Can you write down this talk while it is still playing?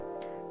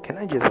Can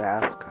I just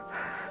ask,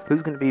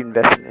 who's going to be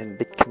investing in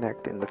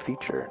BitConnect in the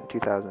future in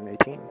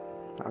 2018?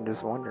 I'm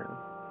just wondering.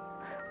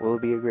 Will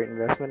it be a great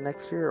investment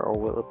next year, or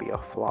will it be a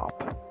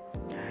flop?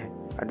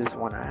 I just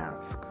want to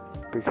ask,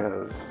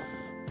 because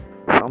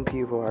some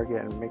people are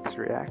getting mixed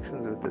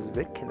reactions with this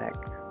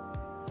BitConnect.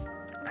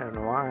 I don't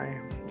know why.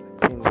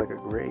 It seems like a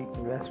great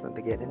investment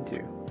to get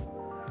into.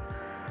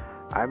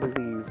 I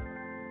believe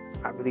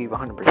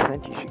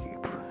 100% you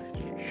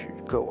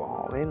should go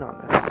all in on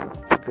this.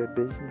 It's a good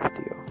business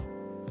deal.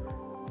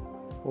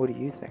 What do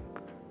you think?